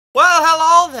Well,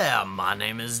 hello there, my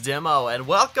name is Demo, and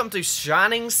welcome to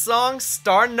Shining Song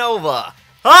Starnova,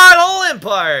 Idle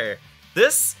Empire!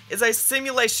 This is a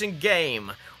simulation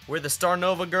game, where the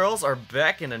Starnova girls are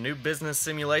back in a new business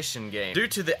simulation game. Due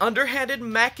to the underhanded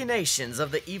machinations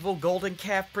of the evil Golden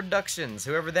Calf Productions,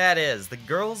 whoever that is, the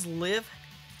girls' live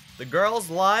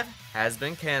has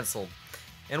been cancelled.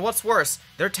 And what's worse,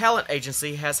 their talent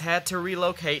agency has had to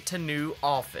relocate to new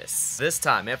office. This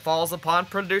time, it falls upon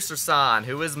Producer-san,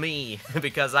 who is me,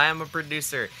 because I am a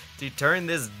producer, to turn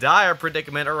this dire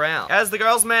predicament around. As the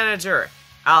girls' manager,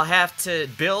 I'll have to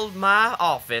build my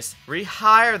office,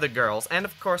 rehire the girls, and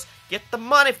of course, get the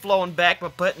money flowing back by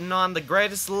putting on the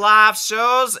greatest live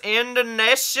shows in the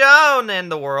nation in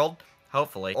the world.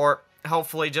 Hopefully. Or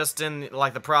hopefully just in,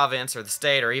 like, the province or the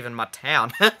state or even my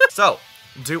town. So,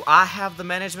 do I have the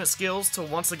management skills to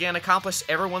once again accomplish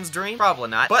everyone's dream? Probably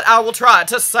not. But I will try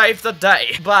to save the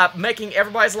day by making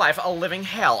everybody's life a living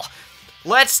hell.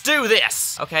 Let's do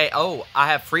this! Okay, oh, I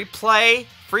have free play,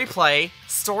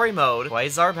 story mode,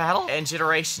 Quasar battle, and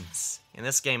generations. In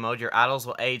this game mode, your idols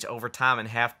will age over time and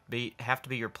have to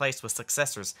be replaced with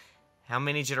successors. How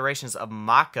many generations of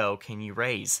Mako can you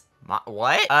raise?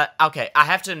 What? Okay, I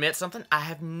have to admit something. I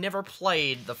have never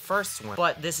played the first one,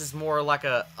 but this is more like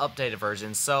a updated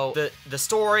version. So the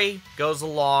story goes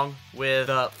along with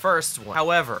the first one.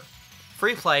 However,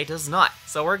 free play does not.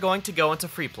 So we're going to go into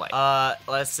free play.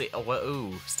 Let's see.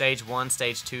 Ooh, stage 1,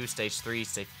 stage 2, stage 3,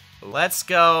 stage. Let's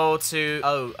go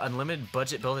to unlimited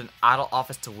budget. Build an idle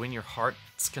office to win your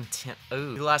heart's content.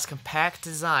 Ooh, utilize compact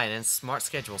design and smart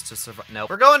schedules to survive. Nope.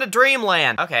 We're going to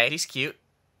Dreamland. Okay, he's cute.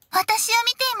 私を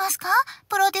見ていますか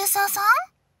プロデューサーさん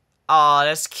Aw,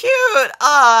 that's cute!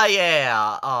 Ah,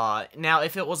 yeah! Now,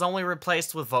 if it was only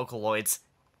replaced with Vocaloids,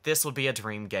 this would be a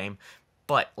dream game.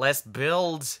 But, let's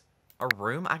build a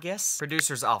room, I guess?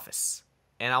 Producer's office.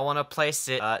 And I want to place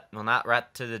it, well, not right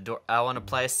to the door. I want to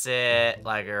place it,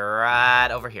 like, right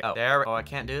over here. Oh, there. Oh, I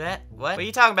can't do that? What are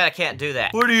you talking about I can't do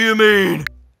that? What do you mean?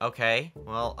 Okay,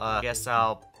 well, I guess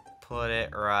I'll put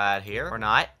it right here. Or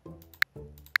not.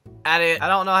 I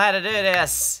don't know how to do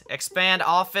this. Expand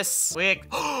office. Quick.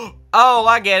 Oh,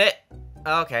 I get it.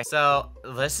 Okay, so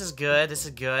this is good. This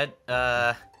is good.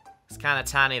 It's kind of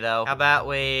tiny though. How about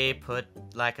we put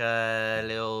like a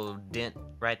little dent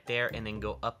right there and then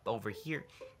go up over here.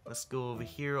 Let's go over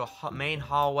here, a main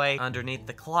hallway underneath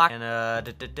the clock. And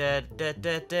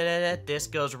this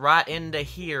goes right into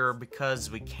here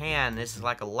because we can. This is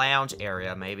like a lounge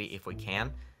area maybe if we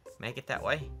can make it that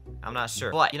way. I'm not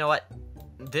sure. But you know what?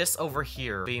 This over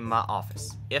here be my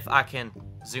office. If I can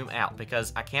zoom out,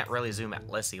 because I can't really zoom out.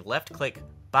 Let's see, left click,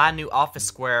 buy new office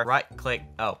square, right click,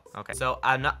 oh, okay. So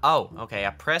I'm not, oh, okay,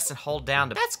 I press and hold down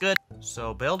to, that's good.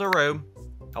 So build a room.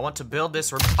 I want to build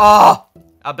this room. Oh,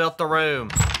 I built the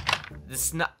room.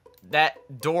 This not, that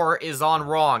door is on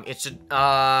wrong. It should,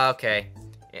 okay.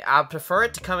 I prefer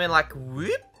it to come in like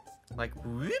whoop, like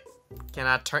whoop. Can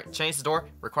I change the door?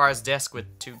 Requires desk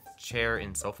with 2 chair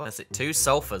and sofa. That's it, 2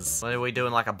 sofas. What are we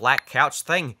doing, like a black couch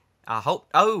thing? I hope,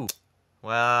 oh.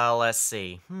 Well, let's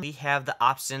see. We have the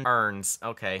option urns.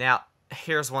 Okay, now,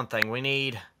 here's one thing. We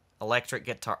need electric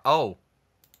guitar. Oh.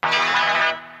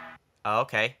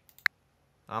 Okay.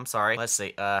 I'm sorry. Let's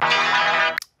see,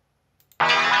 Now,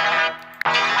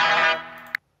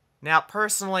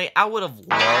 personally, I would have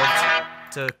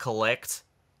loved to collect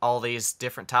all these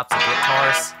different types of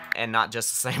guitars and not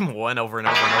just the same one over and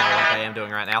over and over like I am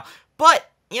doing right now. But,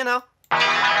 you know,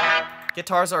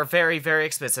 guitars are very, very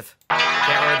expensive.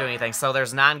 Can't really do anything. So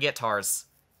there's 9 guitars.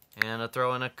 And I'll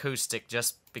throw an acoustic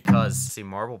just because. See,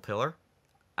 marble pillar.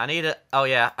 I need a, oh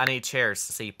yeah, I need chairs.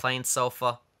 See, plain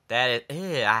sofa. That is,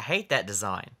 ew, I hate that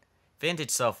design. Vintage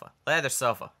sofa, leather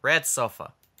sofa, red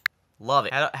sofa. Love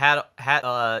it.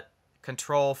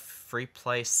 Control, free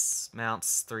place,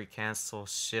 mounts, 3 cancel,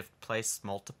 shift, place,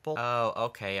 multiple. Oh,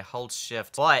 okay, hold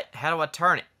shift. But, how do I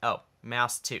turn it? Oh,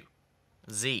 mouse 2.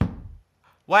 Z.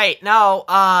 Wait, no,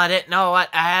 I didn't know what,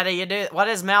 how do you do, what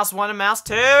is mouse 1 and mouse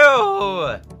 2?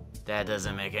 That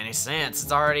doesn't make any sense,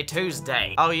 it's already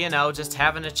Tuesday. Oh, you know, just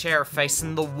having a chair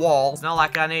facing the wall. It's not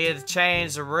like I needed to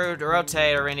change the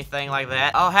rotate or anything like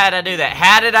that. Oh, how did I do that?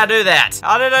 How did I do that?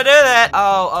 How did I do that?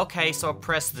 Oh, okay, so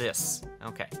press this.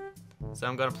 Okay. So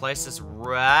I'm gonna place this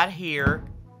right here,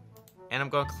 and I'm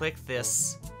gonna click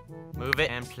this, move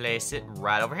it, and place it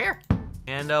right over here.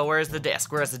 And where's the desk?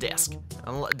 Where's the desk?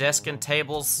 Desk and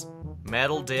tables,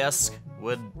 metal desk,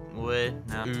 wood,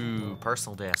 no. Ooh,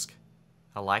 personal desk.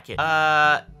 I like it.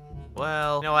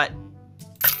 Well, you know what?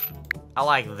 I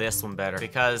like this one better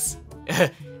because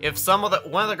if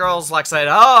one of the girls like said,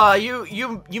 "Oh,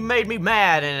 you made me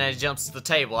mad," and it jumps to the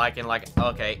table, I can like,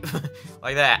 okay,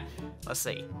 like that. Let's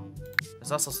see.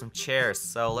 There's also some chairs,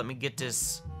 so let me get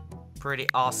this pretty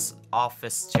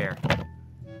office chair.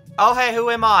 Oh, hey, who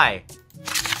am I?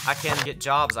 I can get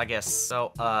jobs, I guess.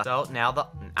 So now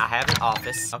I have an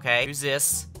office. Okay, who's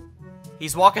this?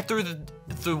 He's walking through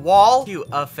the wall. You,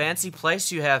 a fancy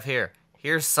place you have here.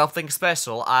 Here's something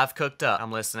special I've cooked up.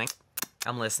 I'm listening.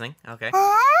 Okay.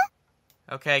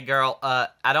 Okay, girl.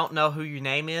 I don't know who your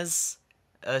name is.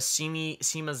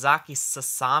 Shimazaki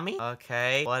Sasami?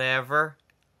 Okay, whatever.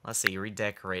 Let's see,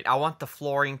 redecorate. I want the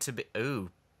flooring to be,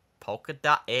 ooh, polka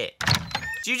dot it.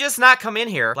 Did you just not come in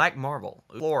here? Black marble.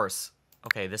 Ooh, floors.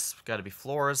 Okay, this gotta be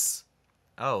floors.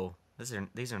 Oh,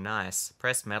 these are nice.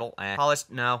 Pressed metal,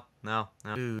 polished, no.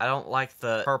 Ooh, I don't like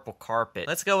the purple carpet.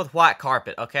 Let's go with white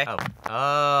carpet, okay?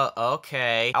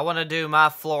 Okay. I wanna do my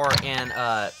floor in,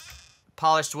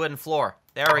 polished wooden floor.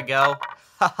 There we go.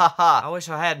 Ha ha ha. I wish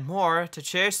I had more to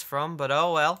choose from, but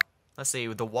oh well. Let's see,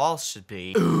 the walls should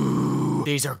be. Ooh,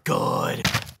 these are good.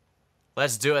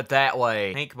 Let's do it that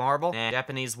way. Pink marble, nah.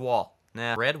 Japanese wall,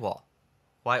 nah. Red wall,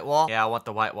 white wall. Yeah, I want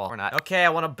the white wall. Or not. Okay, I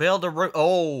want to build a room.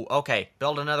 Oh, okay.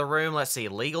 Build another room. Let's see,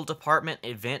 legal department,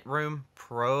 event room,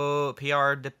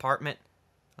 PR department.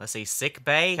 Let's see, sick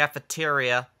bay,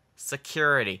 cafeteria,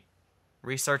 security,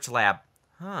 research lab.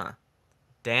 Huh.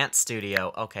 Dance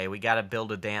studio. Okay, we gotta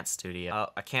build a dance studio. Oh,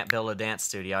 I can't build a dance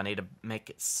studio. I need to make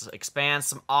it expand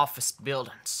some office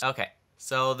buildings. Okay,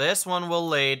 so this one will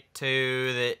lead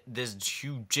to this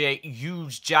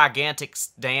huge, gigantic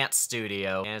dance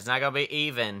studio, and it's not gonna be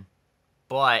even,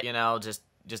 but you know, just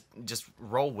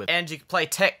roll with it. And you can play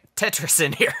Tetris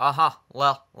in here.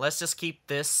 Well, let's just keep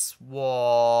this wall.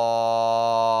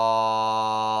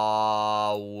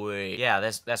 Wait. Yeah,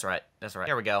 that's right.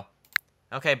 Here we go.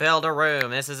 Okay, build a room.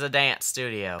 This is a dance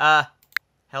studio.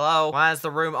 Hello? Why is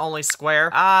the room only square?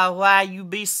 Why you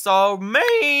be so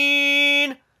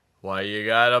mean? Why you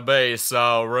gotta be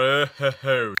so rude?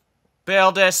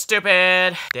 Build a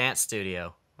stupid dance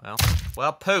studio.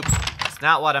 Well, poop. It's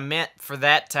not what I meant for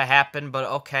that to happen, but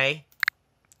okay.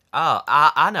 Oh,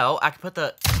 I know. I can put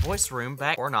the voice room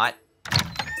back or not.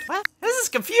 What? This is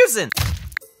confusing.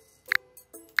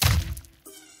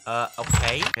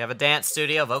 Okay. We have a dance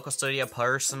studio, vocal studio,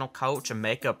 personal coach, a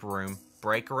makeup room,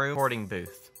 break room, recording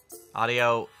booth,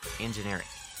 audio engineering.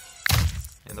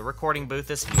 And the recording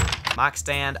booth is here. Mic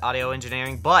stand, audio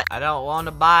engineering, but I don't want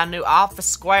to buy a new office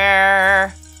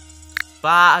square.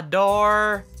 Buy a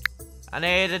door. I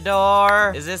need a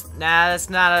door. Is this? Nah, that's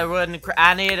not a wooden.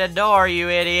 I need a door, you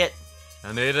idiot.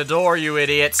 I need a door, you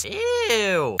idiot.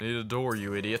 Ew. I need a door,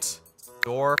 you idiot.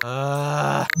 Door.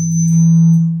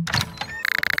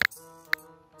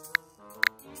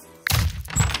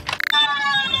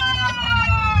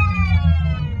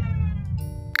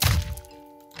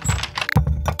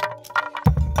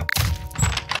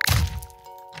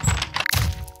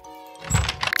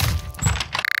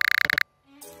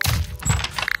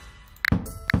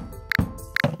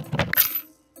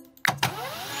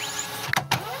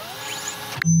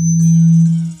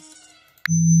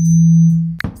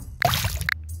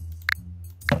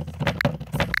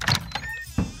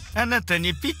あなた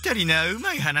にぴったりなう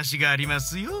まい話がありま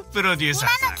すよ、プロデューサー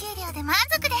さん。今の給料で満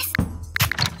足です。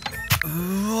う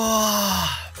わ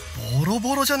ー、ボロ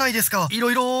ボロじゃないですか。い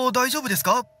ろいろ大丈夫です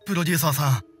か、プロデューサーさ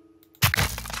ん。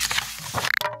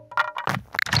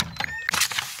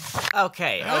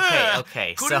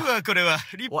Okay. これは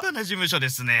立派な事務所で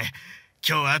すね。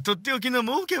今日はとっておきの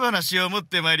儲け話を持っ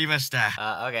てまいりました。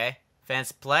Okay.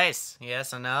 Fancy place.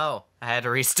 Yes, I know. I had to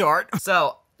restart.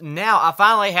 So, now I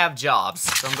finally have jobs.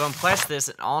 So I'm going to place this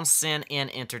an onsen inn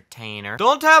entertainer.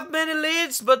 Don't have many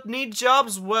leads, but need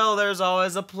jobs. Well, there's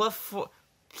always a plethora.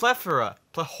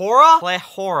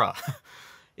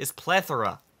 Is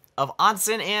plethora of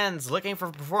onsen inns looking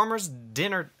for performers.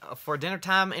 Dinner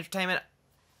time entertainment.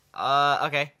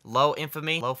 Okay. Low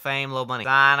infamy, low fame, low money.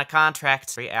 Sign a contract.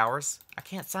 3 hours. I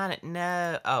can't sign it.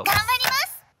 No. Oh. 頑張りま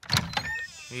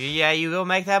す。 Yeah, you go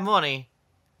make that money.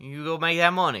 You go make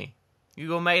that money.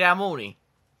 Oh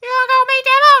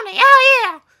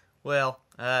yeah. Well,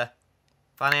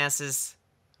 finances.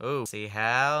 Ooh. See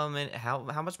how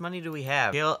much money do we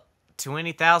have?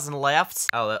 20,000 left.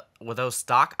 Oh, with those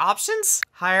stock options?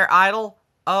 Hire idol.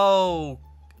 Oh.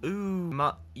 Ooh.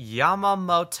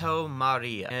 Yamamoto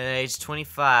Maria. At age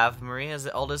 25, Maria is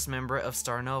the oldest member of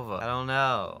Starnova. I don't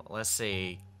know. Let's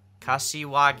see.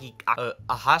 Kashiwagi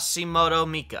Hashimoto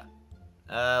Mika.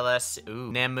 Let's see.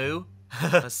 Ooh. Nemu.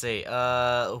 Let's see.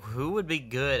 Who would be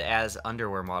good as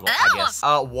underwear model, I guess.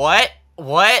 What?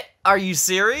 Are you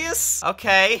serious?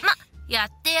 Okay. やっ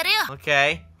てやるよ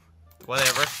Okay.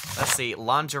 Whatever. Let's see.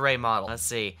 Lingerie model. Let's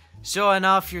see. Showing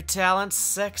off your talent,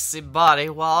 sexy body,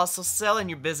 while also selling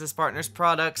your business partner's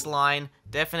products line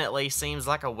definitely seems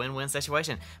like a win-win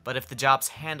situation. But if the job's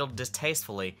handled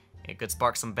distastefully, it could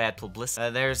spark some bad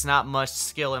publicity. There's not much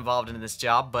skill involved in this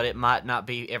job, but it might not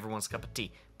be everyone's cup of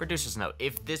tea. Producer's note.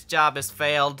 If this job is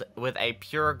failed with a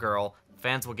pure girl,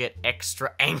 fans will get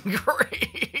extra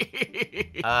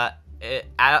angry.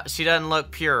 She doesn't look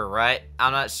pure, right?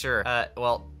 I'm not sure.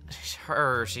 Well,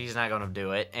 she's not gonna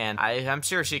do it, and I'm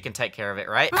sure she can take care of it,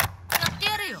 right? やって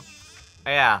やるよ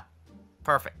Yeah.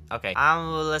 Perfect. Okay.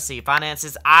 Let's see.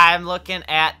 Finances. I'm looking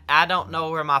at... I don't know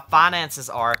where my finances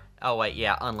are. Oh, wait.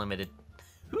 Yeah. Unlimited.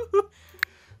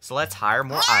 So let's hire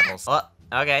more idols. Oh,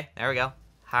 okay. There we go.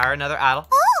 Hire another idol.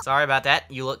 Sorry about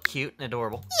that. You look cute and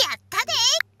adorable. やったで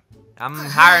I'm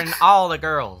hiring all the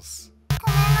girls.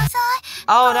 ごめんなさい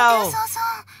Oh, プロデュー no. サーさ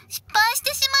ん失敗し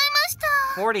てしまいまし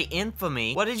た 40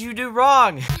 infamy. What did you do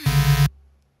wrong?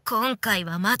 今回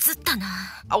はまずったな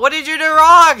What did you do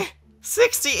wrong?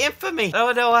 60 infamy.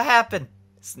 Oh, no. What happened?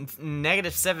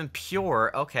 -7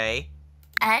 pure. Okay.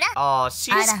 あら Oh, あ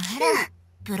she's らあら cute.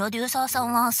 プロデューサーさ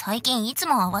んは最近いつ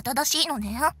も慌ただしいの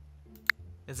ね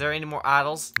Is there any more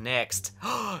idols? Next.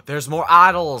 There's more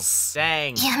idols.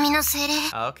 Dang. 闇の精霊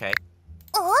Okay.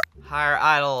 お Hire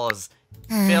idols.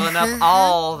 Filling up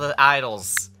all the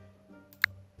idols.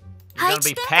 You're 配 gonna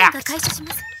置 be 転換が packed. 開始し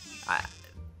ます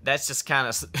That's just kind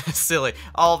of silly.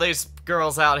 All these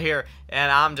girls out here,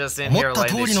 and I'm just in here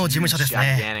like this huge,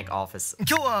 gigantic office.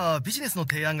 今日はビジネスの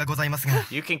提案がございますが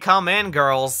You can come in,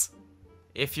 girls.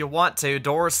 If you want to.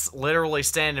 Doors literally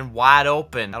standing wide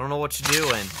open. I don't know what you're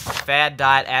doing. Fad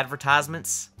diet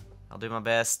advertisements. I'll do my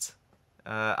best.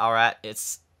 Alright.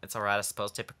 It's alright, I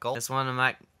suppose. Typical. This one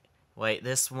might... Wait,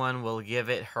 this one will give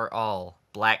it her all.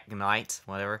 Black Knight.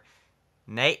 Whatever.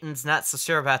 Nathan's not so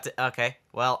sure about it. Okay.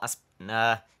 Well,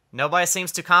 nobody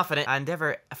seems too confident. I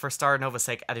endeavor for Starnova's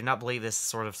sake. I do not believe this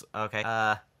sort of... Okay.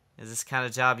 Is this kind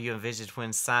of job you envisioned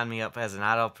when signing me up as an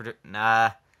idol producer?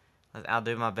 Nah. I'll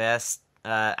do my best.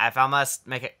 If I must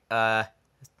make it, not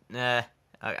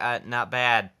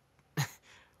bad.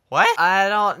 What? I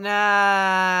don't know.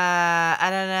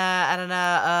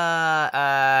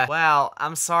 Wow,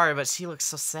 I'm sorry, but she looks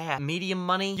so sad. Medium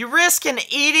money? You risk an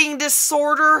eating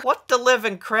disorder? What the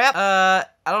living crap? I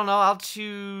don't know, I'll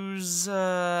choose,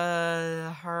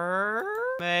 her?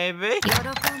 Maybe? 喜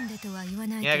んでとは言わ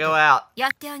ない Yeah, け go ど out. や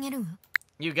ってあげるわ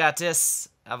You got this.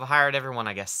 I've hired everyone,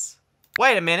 I guess.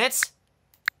 Wait a minute.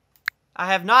 I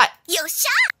have not. よっし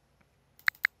ゃ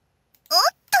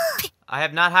I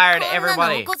have not hired こんな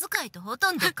のお everybody. 小遣いとほと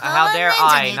んど変 How わんない dare んじゃ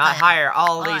I ねえ not かよ hire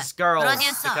all おい these girls プロデュ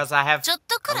ーサー because I have ちょっ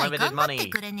とくらい unlimited 頑張って money.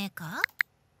 くれねえか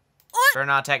Better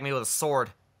not attack me with a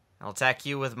sword. I'll attack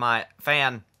you with my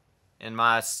fan and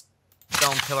my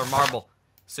stone pillar marble.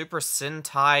 Super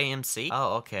Sentai MC?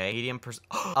 Oh, okay. Medium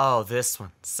Oh, this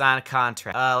one. Sign a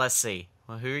contract. Let's see.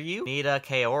 Well, who are you? Nita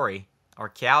Kaori. Or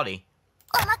Kowdy.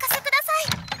 お任せくださ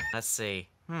い Let's see.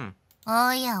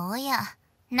 おやおや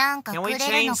なんか Can く we れる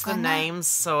change の the かな names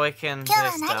so it can 今日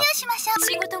は do 何を stuff? しましょう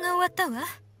仕事が終わったわ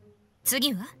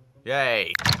次は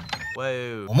Yay.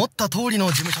 Whoa. 思った通りの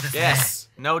事務所ですね Yes.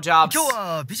 No jobs. 今日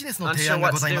はビジネスの提 Unsure 案が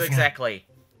what ご to ざい do ますが exactly.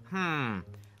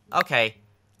 Okay.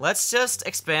 Let's just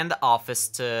expand the office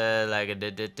to like a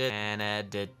and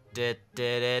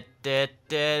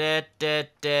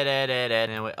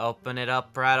then we open it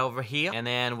up right over here, and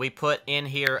then we put in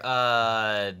here う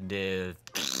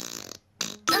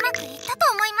まくいった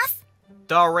と思います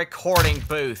the recording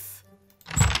booth.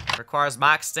 Requires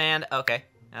mic stand. Okay.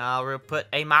 We'll put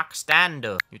a mic stand.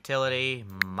 Utility,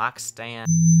 mic stand,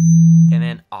 and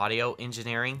then audio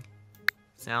engineering,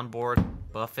 soundboard,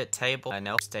 buffet table. I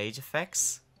know stage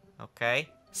effects. Okay.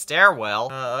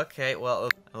 Stairwell. Okay. Well,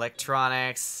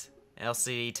 electronics,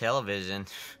 LCD television.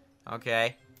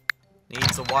 Okay.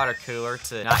 Needs a water cooler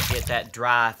to not get that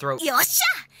dry throat. よっしゃ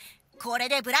これ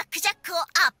でブラックジャックをア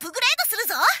ップグレードする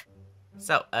ぞ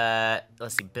So,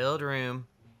 let's see, build room,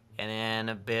 and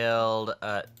then build,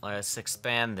 let's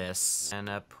expand this, and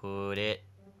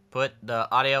put the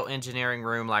audio engineering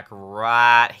room, like,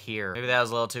 right here. Maybe that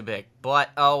was a little too big, but,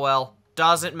 oh well,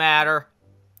 doesn't matter,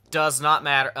 does not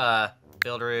matter,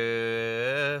 build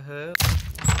room,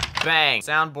 bang,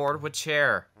 soundboard with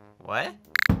chair, what?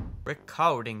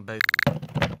 Recording booth.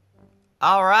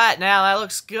 Alright, now that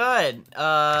looks good,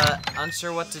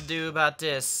 unsure what to do about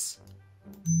this.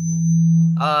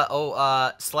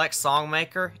 Select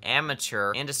songmaker,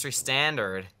 amateur, industry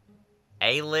standard,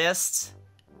 A-list,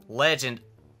 legend.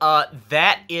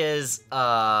 That is,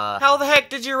 how the heck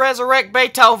did you resurrect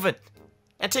Beethoven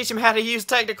and teach him how to use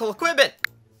technical equipment?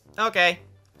 Okay.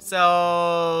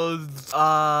 So,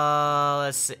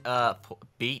 let's see,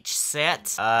 beach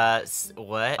set,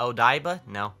 what? Odaiba?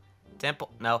 No. Temple?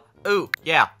 No. Ooh,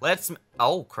 yeah,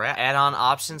 oh crap. Add-on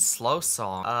options, slow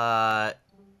song. I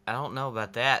don't know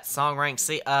about that. Song rank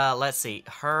C, let's see.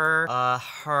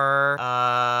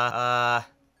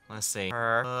 Let's see.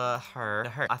 Her.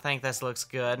 I think this looks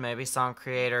good. Maybe song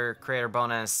creator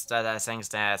bonus, sing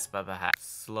stats,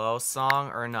 slow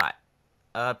song or not?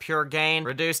 Pure gain,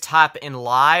 reduced hype in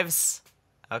lives.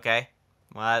 Okay.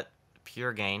 What?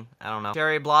 Pure gain. I don't know.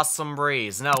 Cherry blossom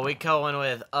breeze. No, we going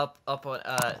with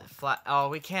flat. Oh,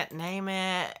 we can't name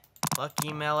it.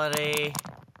 Lucky melody.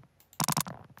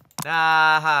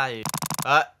 My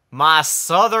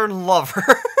southern lover.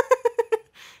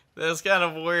 That's kind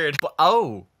of weird. But,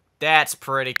 oh, that's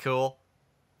pretty cool.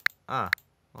 Will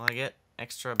I get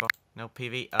extra? No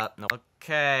PV. No.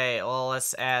 Okay, well,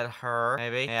 let's add her.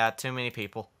 Maybe. Yeah, too many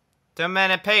people. Too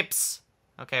many peeps.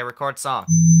 Okay, record song.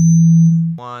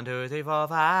 1, 2, 3, 4,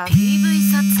 5.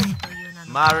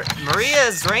 Maria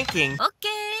is drinking.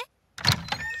 Okay.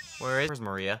 Where's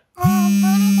Maria? もう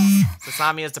無理です。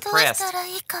 Sasami is どう depressed. したら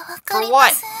いいかわか For りま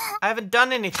what? せん。 I haven't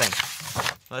done anything.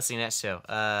 Let's see next show.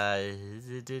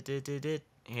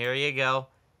 Here you go.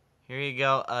 Here you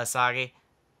go, Sagi.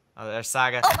 Oh, there's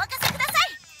Saga. お任せくださ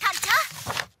い、艦長。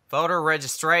 Voter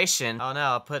registration. Oh no,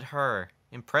 I'll put her.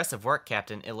 Impressive work,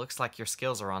 Captain. It looks like your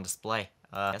skills are on display.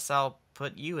 Guess I'll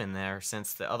put you in there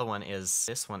since the other one is.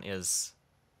 This one is.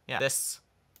 Yeah, this.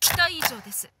 期待以上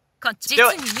です。艦長。 Do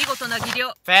it. 実に見事な技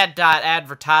量。 Fat dot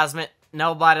advertisement.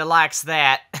 Nobody likes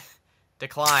that.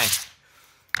 Decline.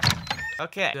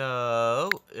 Okay. So,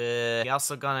 we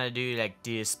also gonna do like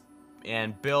this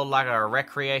and build like a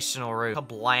recreational room.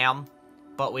 Kablam.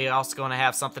 But we also gonna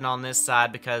have something on this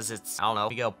side because it's, I don't know.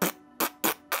 We go.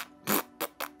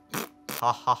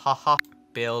 Ha ha ha ha.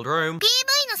 Build room. PV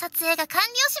の撮影が完了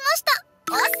しました。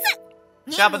おっ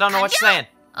す。 Shop, I don't know what you're saying.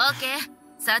 オッケー。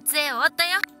撮影終わった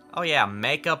よ。 Oh yeah,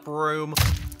 makeup room.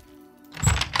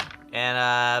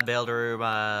 And build room,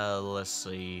 let's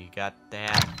see, got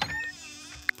that.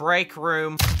 Break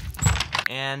room.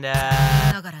 And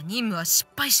だから任務は失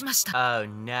敗しました。 oh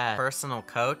no. Personal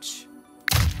coach.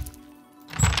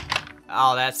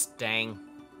 Oh, that's dang.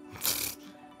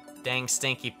 Dang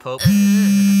stinky poop.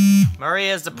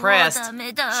 Maria's もう depressed. ダ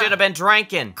メだ。 Should have been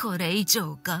drinking. これ以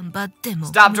上頑張っても。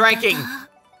 Stop drinking. あ、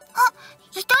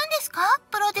いたんですか、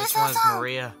プロデュー Which サー one's さん。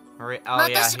 Maria? Maria. Oh ま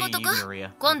yeah, た仕 he 事 you か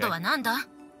Maria. 今度は Okay. なんだ。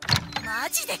マ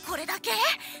ジでこれだけ。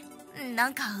な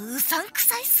んかうさんく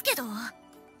さいっすけど。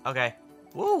 Okay.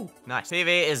 Woo! Nice.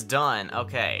 PV is done.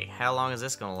 Okay. How long is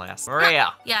this gonna last?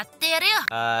 Maria. やってやるよ。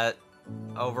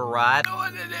 Override.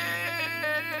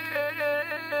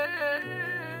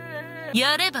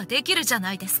 やればできるじゃ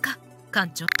ないですか、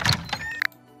艦長。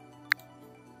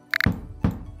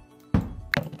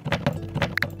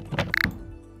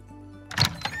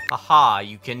 Haha,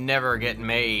 you can never get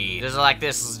me. There's like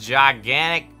this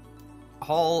gigantic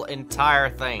whole entire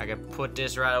thing. I could put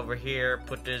this right over here,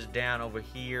 put this down over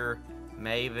here,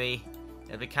 maybe.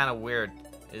 It'd be kind of weird.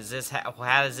 Is this how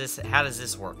does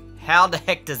this work? How the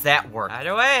heck does that work?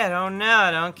 Either way, I don't know.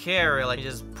 I don't care really. You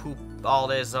just poop all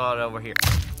this all over here.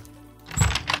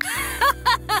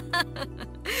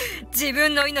 自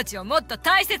分の命をもっと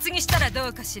大切にしたらど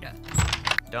うかしら。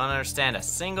 Don't understand a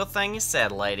single thing you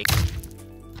said, lady.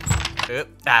 Oop,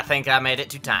 I think I made it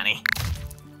too tiny.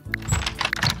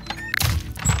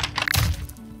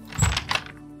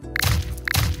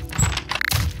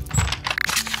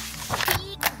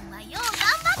 P 君はよう頑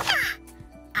張っ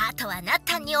た。あとはナッ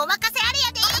タンにお任せあれ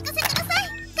やで。お任せください、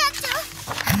艦長。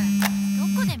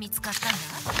どこで見つかったんだ。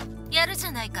やるじ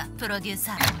ゃないか、プロデュー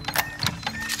サー。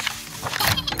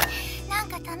なん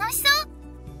か楽しそう。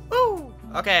 Woo!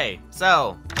 Okay,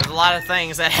 so there's a lot of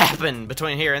things that happen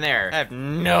between here and there. I have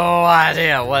no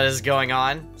idea what is going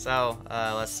on. So,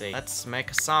 let's see. Let's make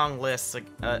a song list,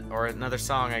 or another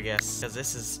song, I guess. Because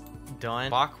this is done.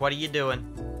 Bach, what are you doing?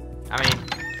 I mean,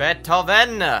 Beethoven!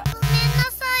 ごめんな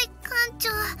さい、艦長。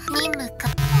任務か。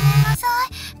ごめんなさ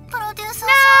い、プロデューサーさん。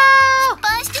失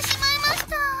敗してしまいまし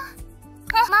た。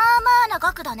まあまあな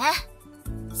額だね。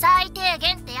最低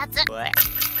限ってやつ。 What?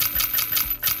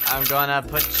 I'm gonna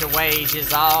put your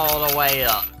wages all the way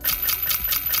up.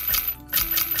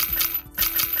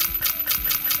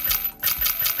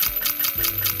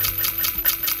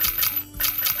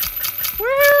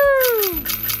 Woo!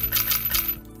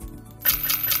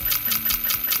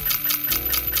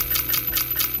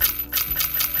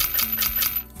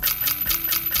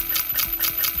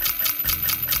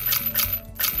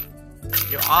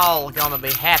 You're all gonna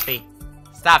be happy.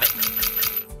 Stop it.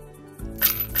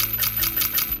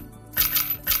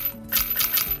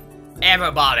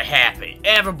 Everybody happy.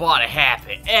 Everybody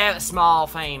happy. Small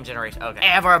fame generation. Okay.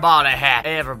 Everybody happy.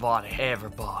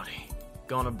 Everybody.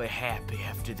 Gonna be happy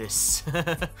after this.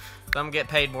 Some get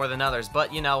paid more than others,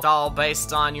 but you know, it's all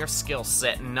based on your skill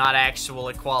set and not actual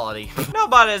equality.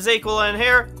 Nobody's equal in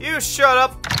here. You shut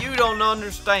up. You don't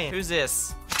understand. Who's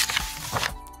this?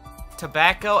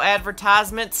 Tobacco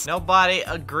advertisements? Nobody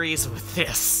agrees with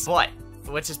this. But,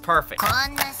 which is perfect. Oh,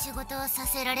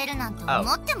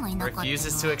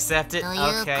 refuses to accept it?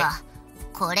 Okay.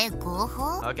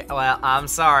 Okay, well, I'm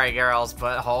sorry, girls,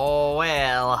 but oh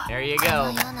well. There you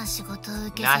go. Not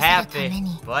happy,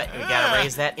 but we gotta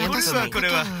raise that infamy.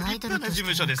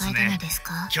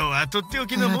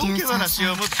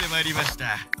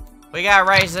 We gotta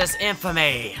raise this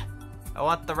infamy. I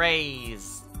want the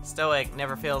raise. Stoic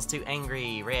never feels too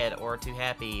angry, red, or too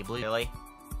happy. Blue, really?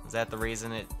 Is that the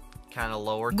reason it kind of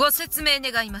lowered? I'm not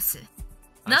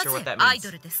sure what that means.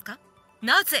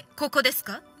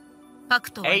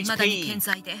 HP.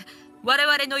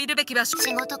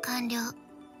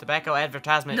 Tobacco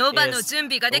advertisement is... Ooh,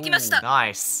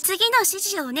 nice.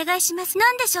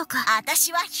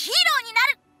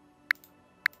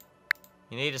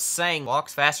 You need to sing.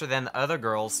 Walks faster than the other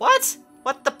girls. What?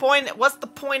 What's the point? What's the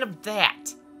point of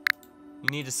that? You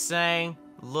need to sing.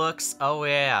 Looks. Oh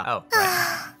yeah. Oh,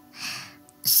 right.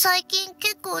 最近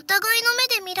結構疑いの目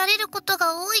で見られること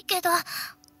が多いけど、怪し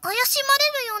まれ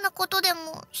るようなことで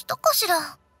もしたかし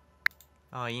ら。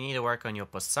Oh, you need to work on your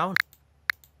persona.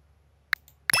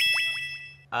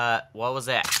 What was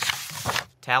that?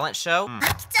 Talent show?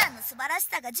 アキちゃんの素晴らし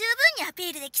さが十分にアピ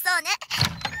ールできそうね。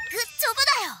グッジョブ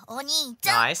だよ、お兄ち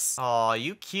ゃん。Nice. Oh,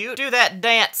 you cute. Do that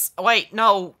dance. Wait,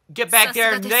 no. Get back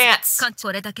there and dance.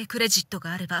 これだけクレジット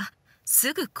があれば、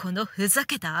すぐこのふざ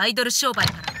けたアイドル商売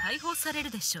から解放され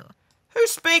るでしょう。Who's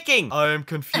speaking? I am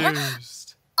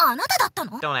confused. あなただった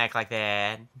の？ Don't act like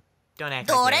that. Don't act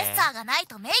like that. ドレッサーがない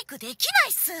とメイクできない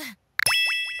っす。I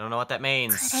don't know what that means.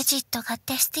 クレジットが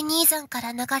デスティニー山か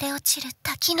ら流れ落ちる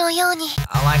滝のように。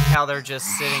I like how they're just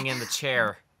sitting in the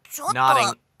chair, ちょっと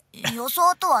nodding. 予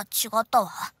想とは違ったわ。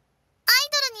アイ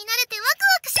ドルになれてワク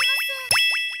ワクし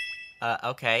ま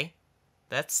す。Okay.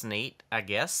 That's neat, I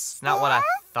guess. Not what I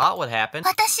thought would happen.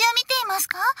 私を見ています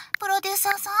か？プロデューサ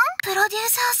ーさん？プロデュー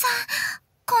サーさん、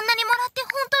こんなにもらって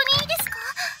本当にいいですか？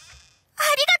あり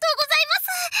がとうございま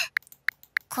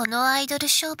す。このアイドル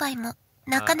商売も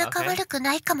なかなか悪く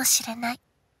ないかもしれない。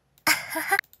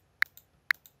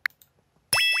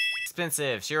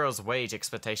Expensive. Shiro's wage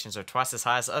expectations are twice as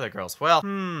high as other girls. Well,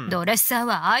 ドレッサー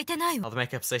は空いてないわ。 all the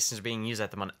makeup stations are being used at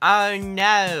the moment. Oh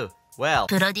no! Well,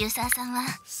 プロデューサーさんは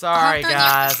sorry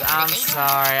guys. I'm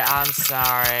sorry.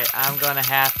 I'm gonna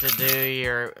have to do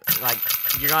your, like,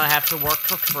 you're gonna have to work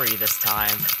for free this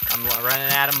time. I'm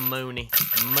running out of Mooney.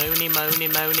 Mooney.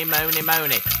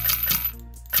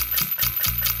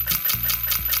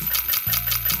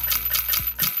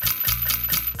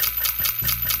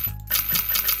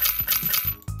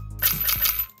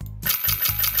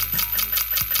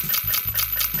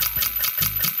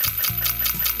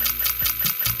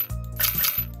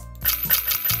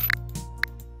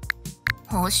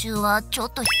報酬はちょ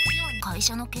っと低いように会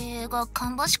社の経営が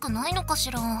芳しくないのか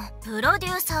しら。プロデュ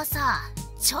ーサーさ、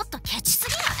ちょっとケチす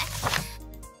ぎ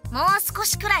ない？もう少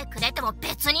しくらいくれても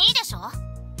別にいいでしょ。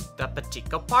 The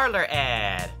Pachico Parlor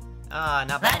ad.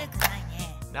 Not bad. 悪くない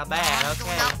ね。 Not bad.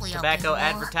 Okay. Tobacco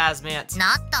advertisement.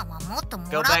 なったはもっとも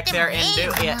らってもいい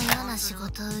よ。このような仕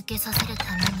事を受けさせるた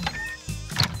めに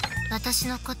私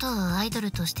のことをアイド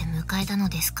ルとして迎えたの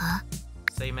ですか？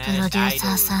 Say man, プロデューサ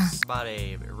ーさん。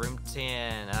 Body, room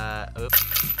 10. Oops.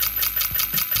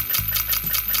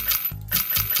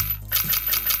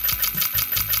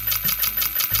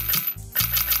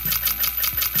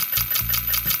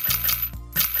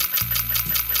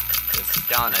 Just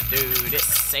gonna do this.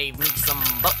 Save me some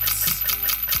bucks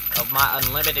of my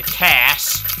unlimited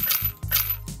cash.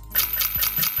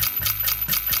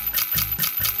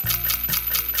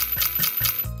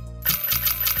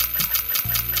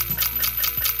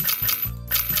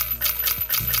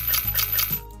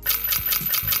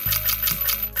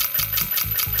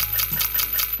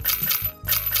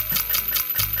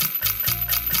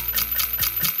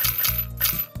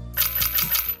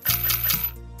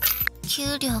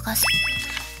給料が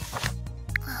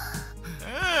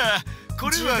こ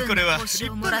れは立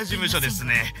派な事務所です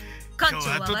ね。今日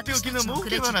はとっておきの儲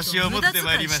け話を持って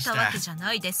まいりました。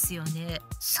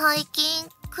最近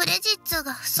クレジット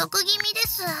が不足気味で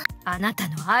す。あなた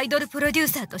のアイドルプロデュー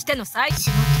サーとしての最初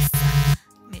の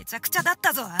めちゃくちゃだっ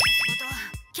たぞ、あの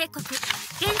仕事。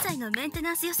結構現在のメンテ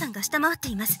ナンス予算が下回って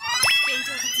います。現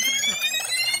状が続く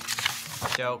と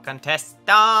Show contestant.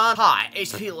 Hi,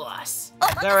 HP loss.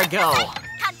 There we go.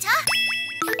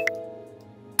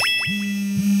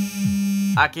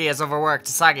 Aki is overworked.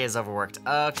 Sagi is overworked.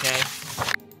 Okay.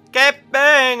 Keep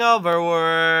being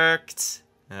overworked.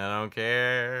 I don't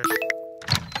care.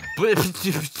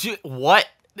 What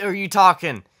are you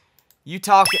talking? You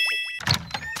talking?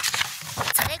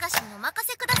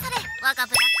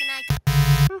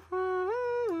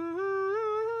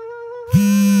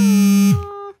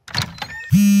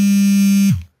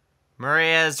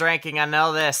 Maria is drinking. I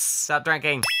know this. Stop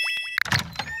drinking.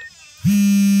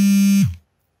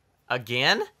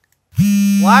 Again?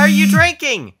 Why are you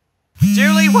drinking?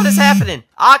 Julie, what is happening?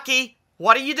 Aki,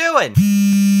 what are you doing?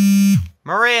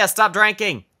 Maria, stop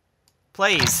drinking.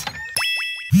 Please.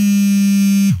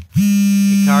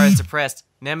 Hikaru is depressed.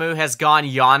 Nemu has gone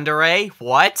yandere.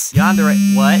 What? Yandere.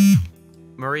 What?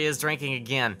 Maria's drinking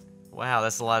again. Wow,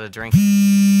 that's a lot of drinking.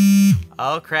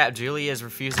 Oh crap, Julie is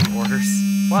refusing orders.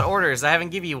 What orders? I haven't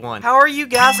given you one. How are you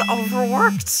guys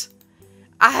overworked?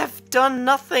 I have done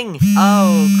nothing.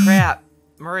 Oh crap.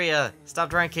 Maria, stop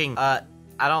drinking. I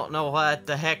don't know what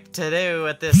the heck to do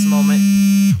at this moment.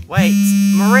 Wait,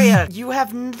 Maria, you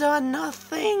have done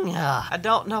nothing. I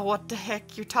don't know what the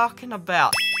heck you're talking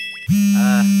about.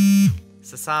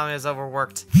 Sasami is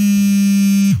overworked.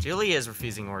 Julie is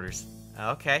refusing orders.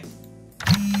 Okay.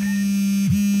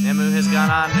 Nemu has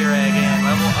gone on Dira again.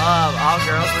 Level up. All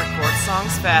girls record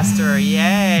songs faster.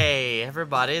 Yay.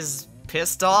 Everybody's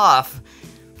pissed off.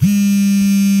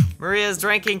 Maria's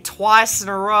drinking twice in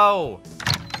a row.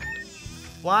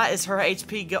 Why is her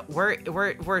HP go?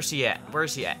 Where's she at?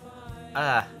 Where's she at?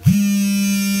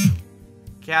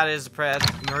 Cat is depressed.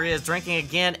 Maria's drinking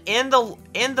again in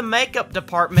the makeup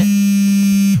department.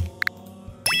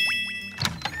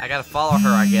 I gotta follow her,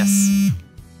 I guess.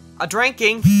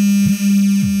 Drinking.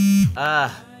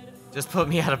 Just put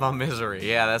me out of my misery.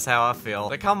 Yeah, that's how I feel.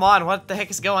 But come on, what the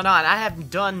heck is going on? I have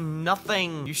done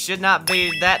nothing. You should not be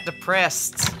that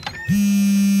depressed.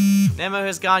 Nemo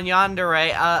has gone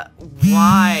yandere.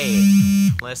 Why?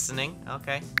 Listening.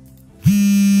 Okay.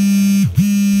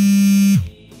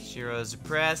 Shiro's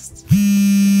depressed.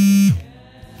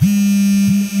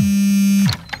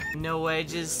 No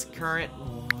wages. Current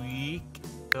week.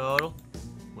 Total.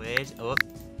 Wage. Oh.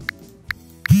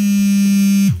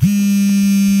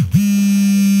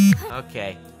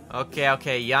 Okay.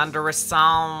 Okay.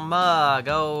 Yandere-sama.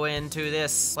 Go into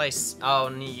this place. Oh,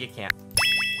 you can't.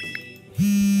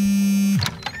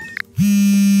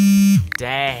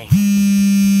 Dang.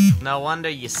 No wonder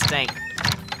you stink.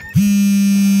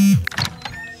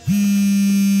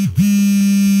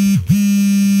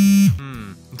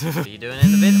 What are you doing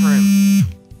in the vent room?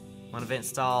 One vent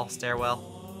stall, stairwell.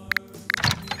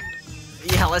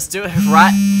 Yeah, let's do it.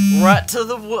 Right to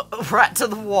the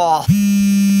wall.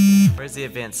 Where's the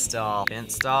event stall?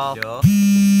 Vent stall. Sure.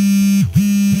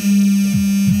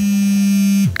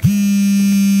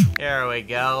 There we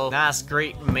go. Nice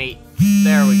greet meet.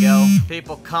 There we go.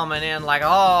 People coming in like, oh,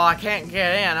 I can't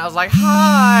get in. I was like,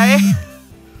 hi.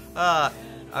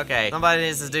 Okay. Somebody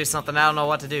needs to do something. I don't know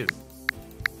what to do.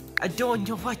 I don't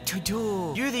know what to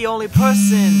do. You're the only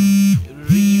person.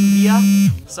 Ryuya?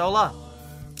 Sola?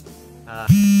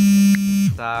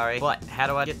 Sorry. What? How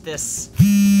do I get this?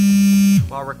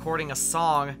 While recording a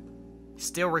song.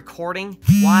 Still recording?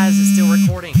 Why is it still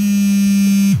recording?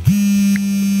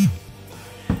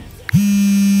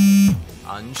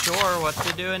 Unsure what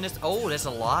to do in this. Oh, there's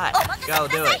a lot. Go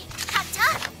do it.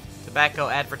 Tobacco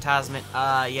advertisement.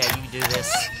 Yeah, you do this.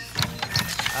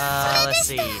 Let's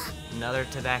see. Another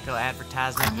tobacco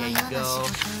advertisement. Here you go.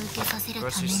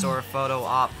 Grocery store photo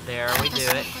op. There we do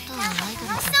it.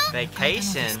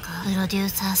 Vacation.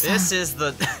 This is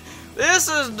the.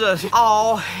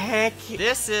 Oh heck.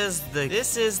 This is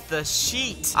the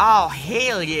sheet. Oh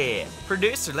hell yeah.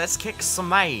 Producer, let's kick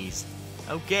some ass.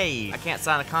 Okay. I can't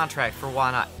sign a contract for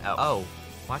why not? Oh.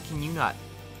 Why can you not?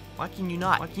 Why can you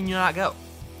not? Why can you not go?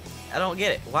 I don't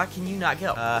get it. Why can you not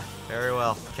go? Very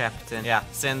well, Captain. Yeah,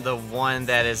 send the one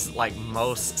that is like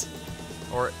most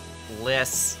or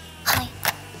less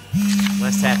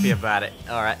happy about it.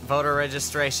 All right, voter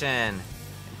registration.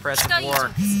 Impressive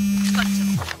work.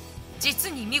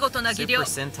 Super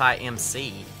Sentai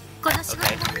MC.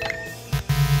 Okay.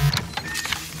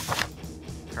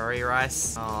 Curry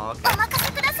rice. Oh, okay.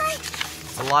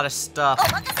 It's a lot of stuff.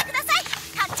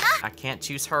 I can't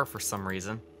choose her for some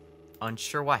reason.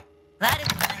 Unsure why.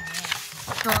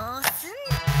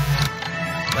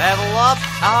 Level up?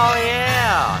 Oh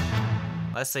yeah!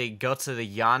 Let's see, go to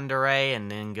the yandere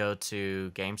and then go to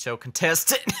game show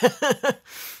contestant.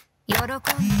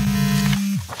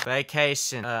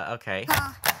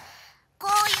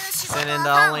 Sending the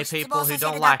only people who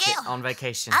don't like it on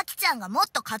vacation. アキちゃんがもっ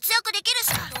と活躍できるし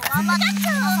頑張ってく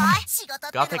ださい。仕事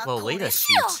ってのは Gothic こ Lolita れで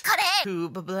すよ shoot. カレー。 Who,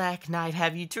 Black Knight,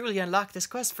 have you truly unlocked this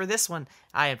quest for this one?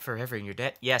 I am forever in your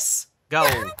debt. Yes. Go.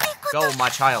 Go, my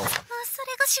child. そ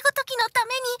れが仕事機のた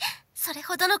めにそれ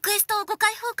ほどのクエストをご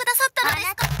開放くださったので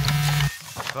すか。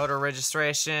 Voter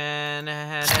registration.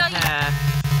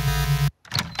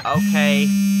 Okay.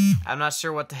 I'm not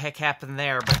sure what the heck happened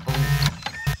there, but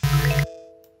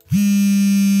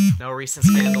no recent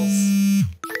scandals.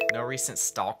 No recent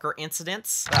stalker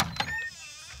incidents. Well,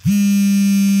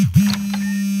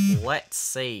 let's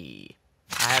see.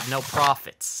 I have no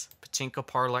profits. Pachinko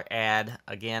parlor ad.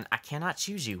 Again, I cannot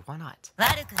choose you. Why not?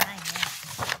 悪くないね。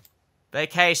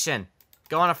 Vacation.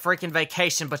 Go on a freaking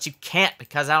vacation, but you can't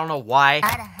because I don't know why. あ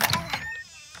らあら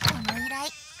この依頼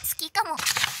好きかも。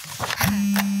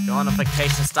 Go on a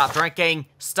vacation. Stop drinking.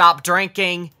 Stop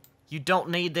drinking. You don't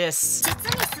need this.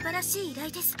 実に素晴らしい依頼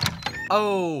です。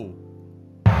 Oh.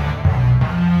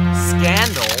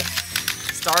 Scandal.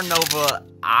 Starnova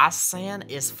Asan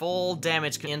is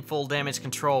in full damage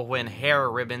control when hair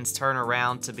ribbons turn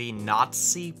around to be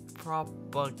Nazi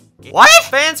propaganda. What?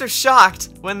 Fans are shocked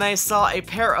when they saw a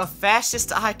pair of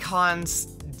fascist icons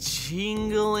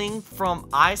jingling from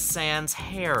Isan's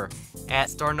hair at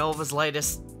Starnova's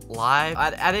latest live.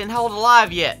 I didn't hold it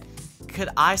live yet. Could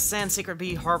Isan's secret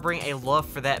be harboring a love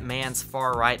for that man's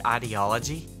far-right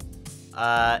ideology?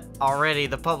 Already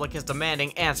the public is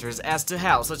demanding answers as to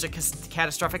how such a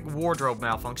catastrophic wardrobe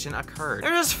malfunction occurred.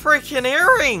 They're just freaking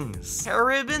earrings! Hair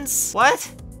ribbons?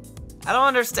 What? I don't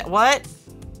understand. What?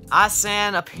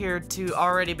 Isan appeared to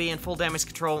already be in full damage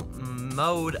control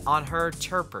mode on her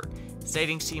chirper,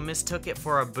 stating she mistook it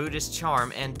for a Buddhist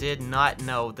charm and did not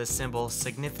know the symbol's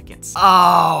significance.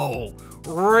 Oh,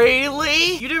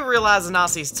 really? You do realize the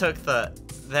Nazis took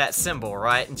that symbol,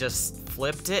 right, and just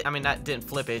flipped it? I mean, that didn't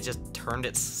flip it, it just turned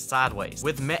it sideways.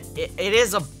 With it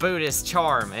is a Buddhist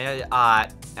charm. I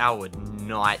would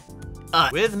not.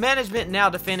 With management now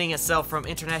defending itself from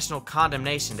international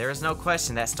condemnation, there is no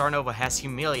question that Starnova has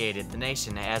humiliated the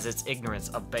nation as its ignorance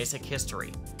of basic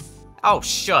history. Oh,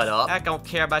 shut up. I don't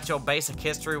care about your basic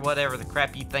history, whatever the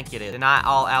crap you think it is. Deny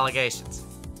all allegations.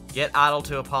 Get Idol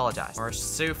to apologize. Or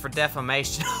sue for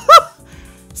defamation.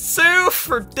 Sue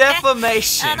for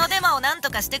defamation. あのデマをなん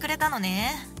とかしてくれたの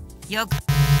ね。よく。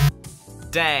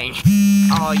 Dang.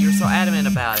 Oh, you were so adamant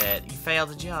about it. You failed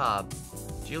the job.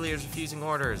 Julia's refusing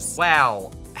orders.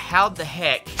 Wow. How the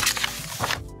heck?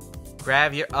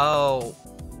 Grab your... Oh,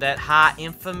 that high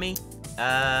infamy?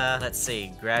 Let's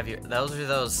see. Grab your... Those are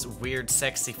those weird,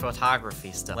 sexy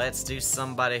photography stuff. Let's do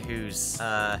somebody who's,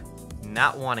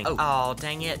 not wanting... Oh,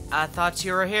 dang it. I thought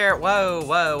you were here. Whoa,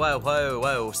 whoa, whoa, whoa,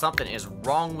 whoa. Something is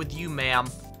wrong with you, ma'am.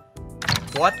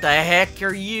 What the heck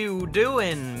are you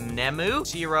doing, Nemu?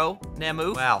 Shiro,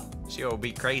 Nemu? Wow, Shiro will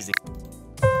be crazy.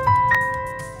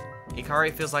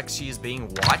 Ikari feels like she is being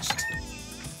watched.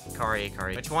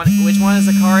 Ikari. Which one is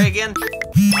Ikari again?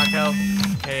 Marco,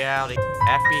 chaotic,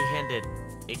 apprehended.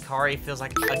 Ikari feels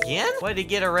like again? What, did he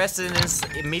get arrested and just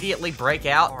immediately break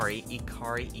out?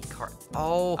 Ikari.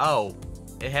 Oh,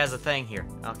 it has a thing here.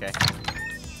 Okay.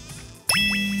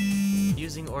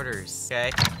 Using orders.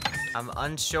 Okay. I'm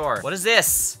unsure. What is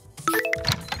this?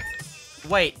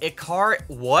 Wait, Ikari,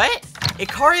 what?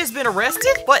 Ikari has been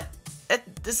arrested? What?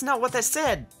 This is not what that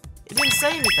said. It didn't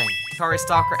say anything. Ikari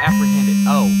stalker apprehended.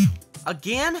 Oh,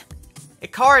 again?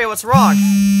 Ikari, what's wrong?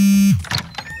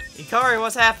 Ikari,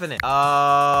 what's happening?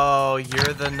 Oh,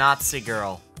 you're the Nazi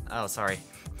girl. Oh, sorry.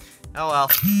 Oh well.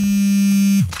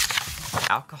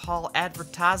 Alcohol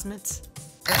advertisements?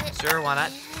 Sure, why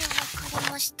not?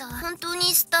 本当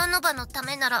にスターノバのた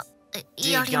めなら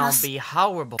や It's りま gonna す。 be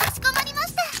horrible. かしこまりま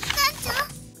した館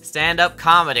長。 Stand-up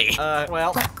comedy. Well,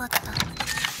 わかった。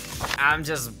 I'm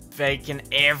just faking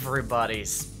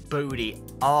everybody's booty.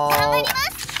 Oh, 頑張りま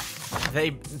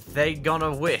す。 they gonna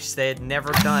wish they had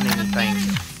never done anything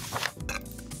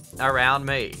around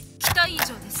me. 期待以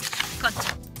上です。館長。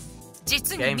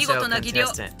実に Game 見 show 事な技量。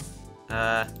 contestant. 悪く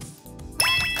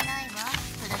ないわ、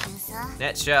プロデューサー。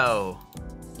 Net show.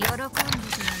 喜んでとは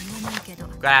言えないけど。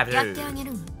 Grab やっ who? てあげ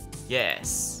るの。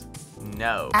 Yes.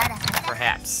 No. あらあら。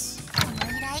 Perhaps. この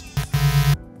依頼。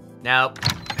 Nope.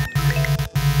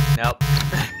 Nope.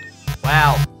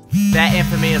 Wow. That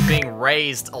infamy is being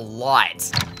raised a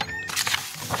lot.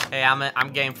 Hey,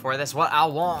 I'm game for this. What I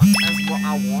want. That's what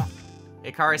I want.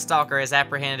 Ikari Stalker is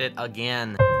apprehended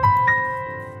again.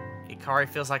 Ikari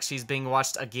feels like she's being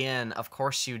watched again. Of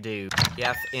course you do. You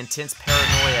have intense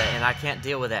paranoia, and I can't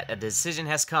deal with that. A decision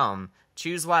has come.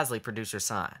 Choose wisely, producer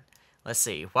Sign. Let's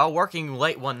see. While working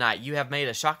late one night, you have made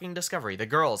a shocking discovery. The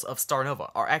girls of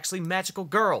Starnova are actually magical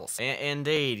girls.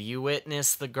 Indeed, you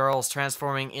witness the girls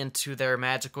transforming into their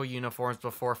magical uniforms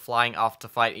before flying off to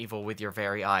fight evil with your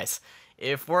very eyes.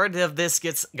 If word of this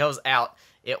goes out,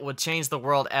 it would change the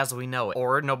world as we know it.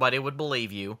 Or nobody would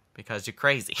believe you, because you're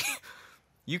crazy.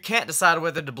 You can't decide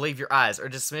whether to believe your eyes or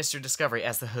dismiss your discovery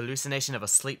as the hallucination of a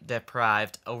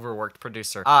sleep-deprived, overworked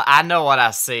producer. I know what I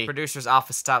see. Producer's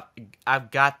office stop. I've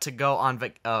got to go on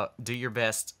do your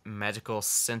best, magical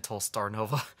Central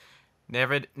Starnova.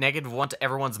 Never negative one to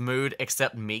everyone's mood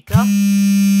except Mika?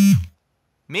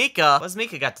 Mika? What's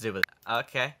Mika got to do with it?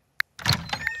 Okay.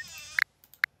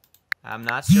 I'm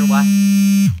not sure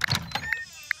why.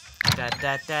 Da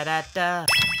da da da da.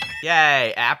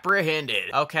 Yay,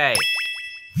 apprehended. Okay.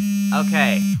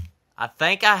 Okay, I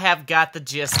think I have got the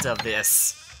gist of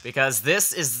this, because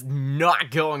this is not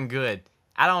going good.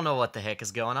 I don't know what the heck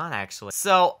is going on, actually.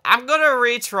 So, I'm gonna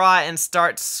retry and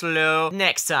start slow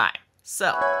next time.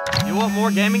 So, you want more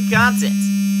gaming content?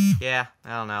 Yeah,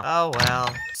 I don't know. Oh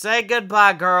well. Say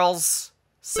goodbye, girls.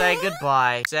 Say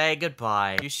goodbye. Say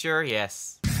goodbye. You sure?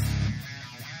 Yes.